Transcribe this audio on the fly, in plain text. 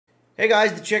Hey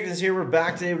guys, the Chickens here. We're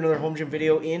back today with another home gym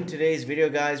video. In today's video,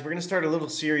 guys, we're going to start a little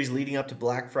series leading up to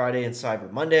Black Friday and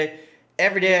Cyber Monday.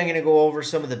 Every day I'm going to go over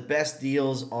some of the best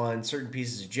deals on certain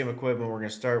pieces of gym equipment. We're going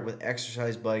to start with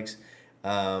exercise bikes,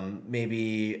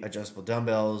 maybe adjustable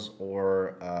dumbbells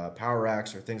or power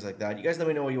racks or things like that. You guys let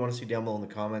me know what you want to see down below in the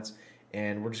comments,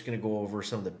 and we're just going to go over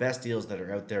some of the best deals that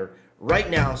are out there right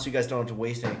now so you guys don't have to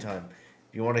waste any time.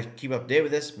 If you want to keep up to date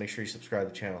with this, make sure you subscribe to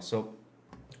the channel. So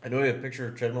I know we have a picture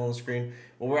of a treadmill on the screen.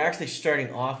 Well, we're actually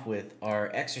starting off with our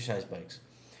exercise bikes.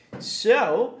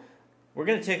 So we're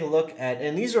going to take a look at,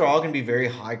 and these are all going to be very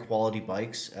high quality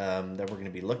bikes that we're going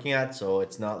to be looking at. So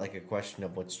it's not like a question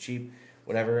of what's cheap,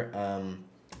 whatever.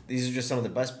 These are just some of the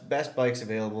best bikes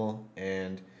available,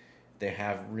 and they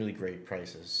have really great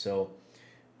prices. So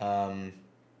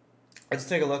let's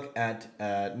take a look at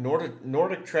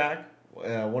Nordic Track,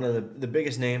 one of the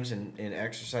biggest names in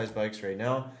exercise bikes right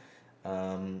now.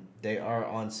 They are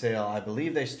on sale. I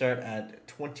believe they start at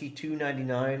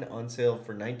 $22.99, on sale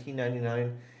for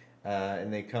 $19.99,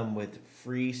 and they come with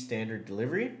free standard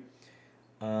delivery.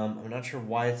 I'm not sure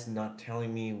why it's not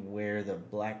telling me where the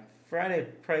Black Friday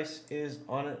price is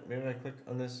on it. Maybe I click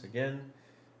on this again.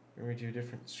 Maybe do a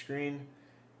different screen.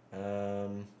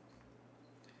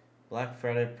 Black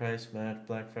Friday price match.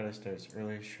 Black Friday starts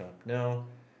early. Shop now.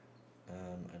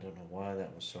 I don't know why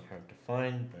that was so hard to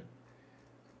find, but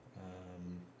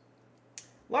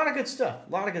a lot of good stuff.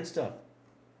 A lot of good stuff.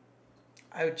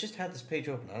 I just had this page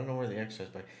open. I don't know where the exercise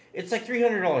bike. It's like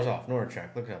 $300 off. Nordic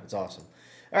Track. Look it up. It's awesome.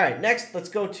 All right. Next, let's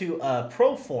go to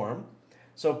Proform.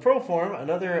 So Proform,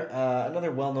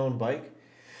 another well-known bike.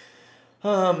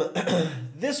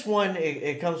 This one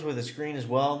it comes with a screen as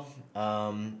well,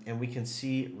 and we can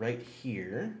see right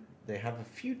here they have a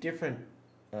few different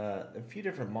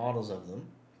models of them.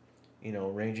 You know,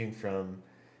 ranging from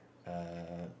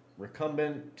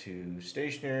recumbent to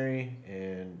stationary,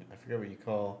 and I forget what you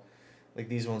call, like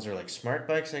these ones are like smart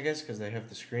bikes, I guess, because they have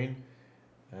the screen.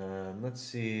 Let's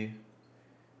see.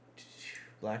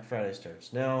 Black Friday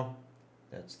starts now.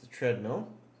 That's the treadmill.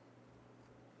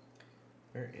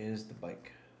 Where is the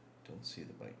bike? Don't see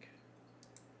the bike.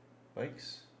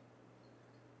 Bikes.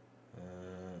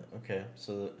 Okay,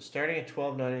 so starting at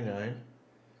 $12.99.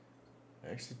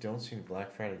 I actually don't see any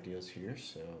Black Friday deals here,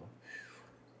 so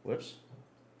whoops.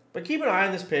 But keep an eye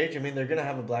on this page. I mean, they're going to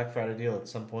have a Black Friday deal at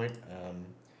some point.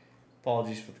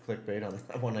 Apologies for the clickbait on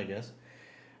that one, I guess.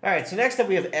 All right, so next up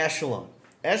we have Echelon.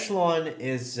 Echelon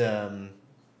is,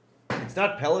 it's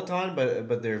not Peloton,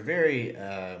 but they're very,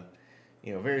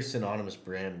 very synonymous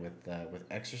brand with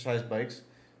exercise bikes.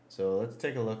 So let's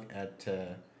take a look at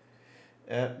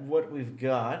what we've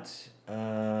got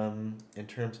in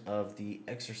terms of the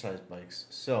exercise bikes.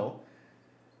 So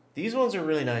these ones are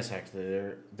really nice,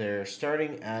 actually. They're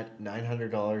starting at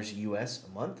 $900 US a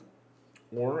month,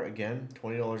 or again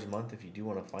 $20 a month if you do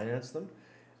want to finance them.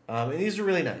 And these are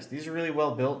really nice. These are really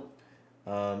well built,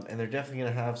 and they're definitely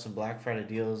going to have some Black Friday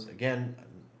deals. Again,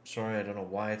 I'm sorry, I don't know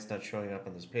why it's not showing up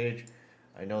on this page.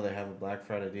 I know they have a Black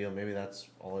Friday deal. Maybe that's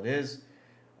all it is.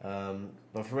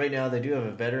 But for right now, they do have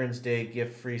a Veterans Day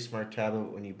gift-free smart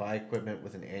tablet when you buy equipment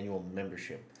with an annual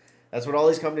membership. That's what all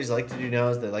these companies like to do now,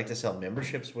 is they like to sell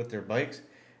memberships with their bikes,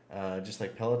 just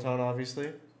like Peloton,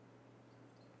 obviously.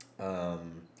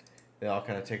 They all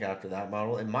kind of take after that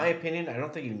model. In my opinion, I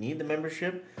don't think you need the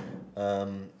membership,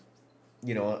 unless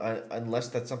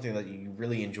that's something that you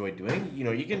really enjoy doing. You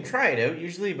know, you can try it out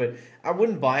usually, but I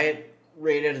wouldn't buy it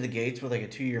right out of the gates with like a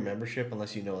 2-year membership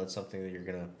unless you know it's something that you're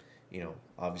going to,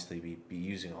 obviously be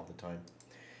using all the time.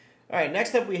 All right,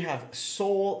 next up we have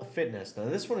Soul Fitness. Now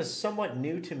this one is somewhat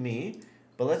new to me,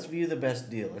 but let's view the best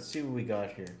deal. Let's see what we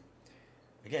got here.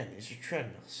 Again, these are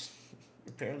treadmills.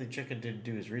 Apparently Chicken didn't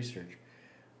do his research.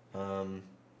 Treadmills,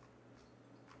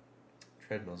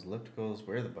 ellipticals,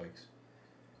 where are the bikes?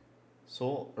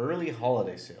 Soul early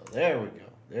holiday sale. There we go.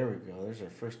 There we go. There's our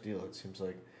first deal, it seems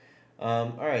like.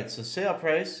 All right, so sale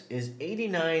price is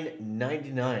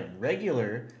 $89.99.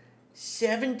 Regular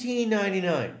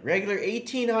 $17.99. Regular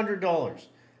 $1,800.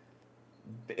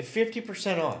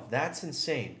 50% off. That's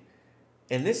insane.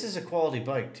 And this is a quality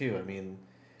bike too. I mean,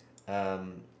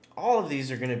 all of these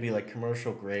are going to be like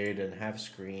commercial grade and have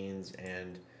screens,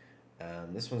 and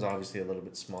this one's obviously a little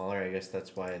bit smaller. I guess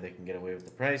that's why they can get away with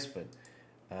the price. But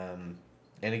and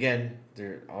again,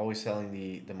 they're always selling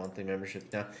the monthly membership.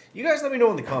 Now, you guys let me know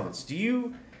in the comments. Are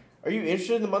you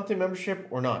interested in the monthly membership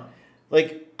or not?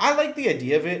 Like, I like the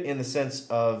idea of it in the sense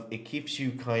of it keeps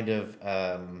you kind of,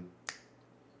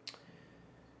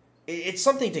 it's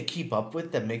something to keep up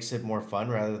with that makes it more fun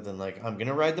rather than like, I'm going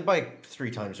to ride the bike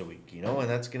 3 times a week, and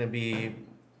that's going to be,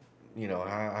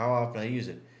 how often I use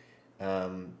it.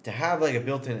 to have like a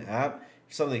built-in app,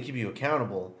 something to keep you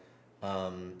accountable,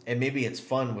 and maybe it's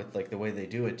fun with like the way they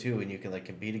do it too, and you can like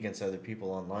compete against other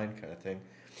people online kind of thing.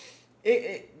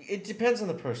 It depends on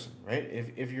the person,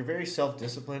 right? If you're very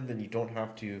self-disciplined, then you don't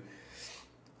have to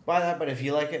buy that, but if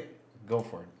you like it, go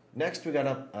for it. Next, we got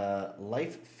up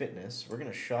Life Fitness. We're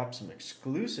gonna shop some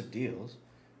exclusive deals.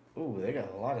 Ooh, they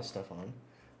got a lot of stuff on.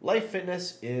 Life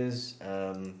Fitness is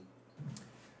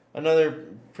another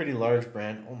pretty large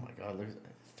brand. Oh my God, there's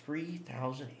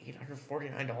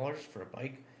 $3,849 for a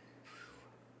bike.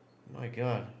 My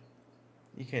God,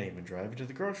 you can't even drive it to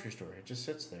the grocery store. It just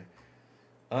sits there.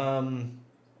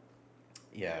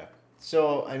 Yeah.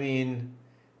 So I mean,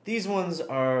 these ones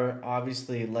are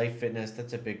obviously Life Fitness.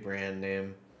 That's a big brand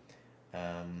name.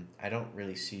 I don't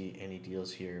really see any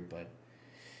deals here, but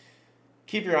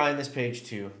keep your eye on this page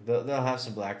too. They'll have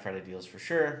some Black Friday deals for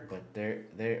sure, but they're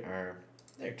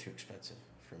too expensive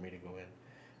for me to go in.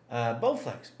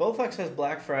 Bowflex. Bowflex has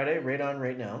Black Friday right on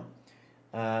right now.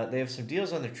 They have some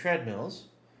deals on their treadmills.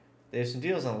 They have some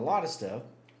deals on a lot of stuff.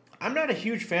 I'm not a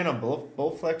huge fan of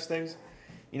Bowflex things.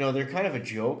 You know, they're kind of a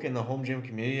joke in the home gym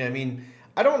community. I mean,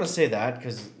 I don't want to say that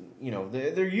because, you know,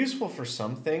 they're useful for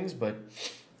some things, but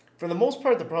for the most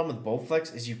part, the problem with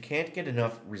Bowflex is you can't get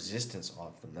enough resistance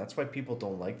off them. That's why people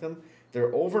don't like them.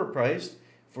 They're overpriced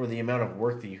for the amount of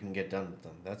work that you can get done with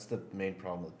them. That's the main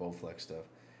problem with Bowflex stuff.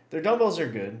 Their dumbbells are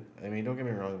good. I mean, don't get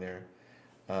me wrong there.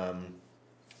 But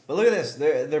look at this.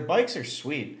 Their bikes are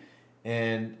sweet.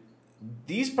 And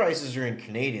these prices are in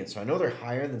Canadian, so I know they're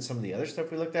higher than some of the other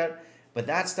stuff we looked at, but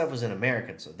that stuff was in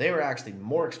American, so they were actually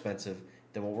more expensive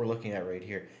than what we're looking at right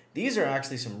here. These are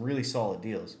actually some really solid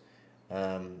deals.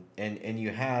 And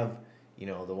you have, you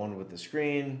know, the one with the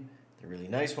screen, the really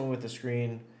nice one with the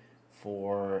screen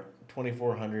for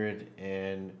 $2,400,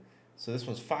 and so this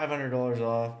one's $500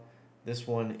 off. This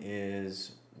one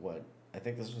is what? I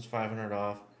think this one's $500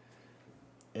 off,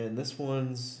 and this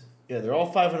one's, yeah, they're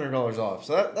all $500 off.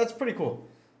 So that's pretty cool.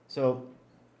 So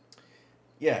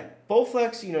yeah,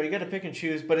 Bowflex, you know, you got to pick and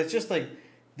choose, but it's just like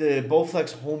the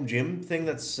Bowflex home gym thing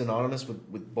that's synonymous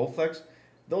with Bowflex.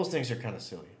 Those things are kind of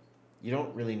silly. You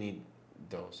don't really need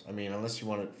those. I mean, unless you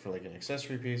want it for like an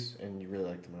accessory piece and you really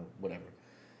like them or whatever.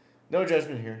 No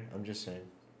judgment here. I'm just saying.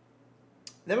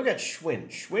 Then we got Schwinn.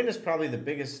 Schwinn is probably the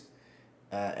biggest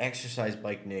exercise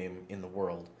bike name in the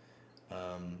world.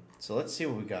 So let's see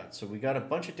what we got. So we got a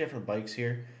bunch of different bikes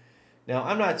here. Now,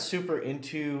 I'm not super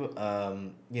into,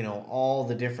 you know, all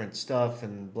the different stuff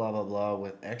and blah, blah, blah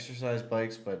with exercise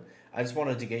bikes, but I just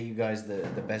wanted to get you guys the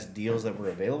best deals that were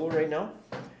available right now.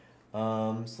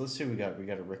 So let's see what we got. We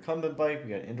got a recumbent bike, we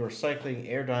got indoor cycling,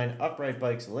 Airdyne, upright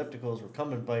bikes, ellipticals,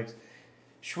 recumbent bikes.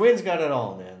 Schwinn's got it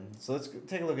all, man. So let's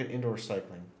take a look at indoor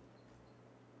cycling.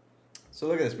 So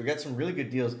look at this. We got some really good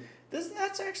deals.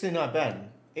 That's actually not bad.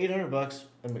 $800,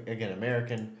 again,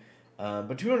 American.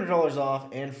 But $200 off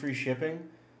and free shipping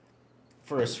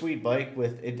for a sweet bike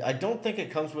with it. I don't think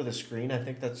it comes with a screen. I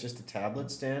think that's just a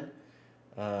tablet stand.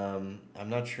 I'm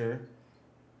not sure.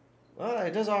 Well,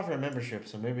 it does offer a membership,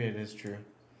 so maybe it is true.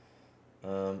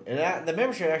 And the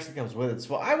membership actually comes with it.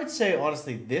 So I would say,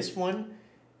 honestly, this one,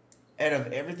 out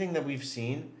of everything that we've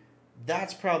seen,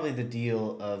 that's probably the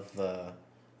deal of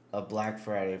a Black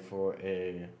Friday for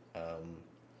an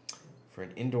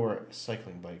indoor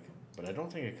cycling bike. But I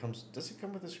don't think it comes. Does it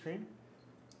come with a screen?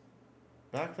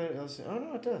 Backlight LCD. Oh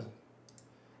no, it does.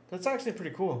 That's actually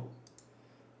pretty cool.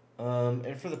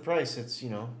 And for the price, it's, you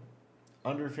know,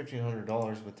 under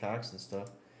 $1,500 with tax and stuff.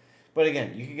 But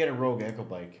again, you can get a Rogue Echo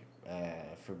bike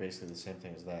for basically the same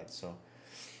thing as that. So,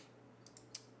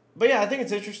 but yeah, I think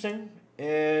it's interesting,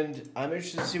 and I'm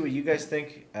interested to see what you guys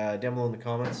think down below in the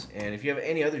comments. And if you have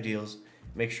any other deals,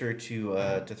 make sure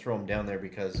to throw them down there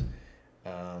because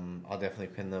I'll definitely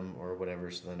pin them or whatever,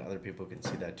 so then other people can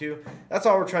see that too. That's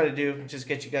all we're trying to do, just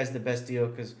get you guys the best deal,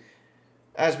 because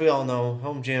as we all know,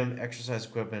 home gym, exercise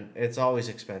equipment, it's always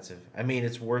expensive. I mean,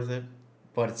 it's worth it,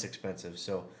 but it's expensive.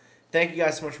 So thank you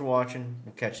guys so much for watching.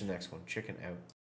 We'll catch you next one. Chicken out.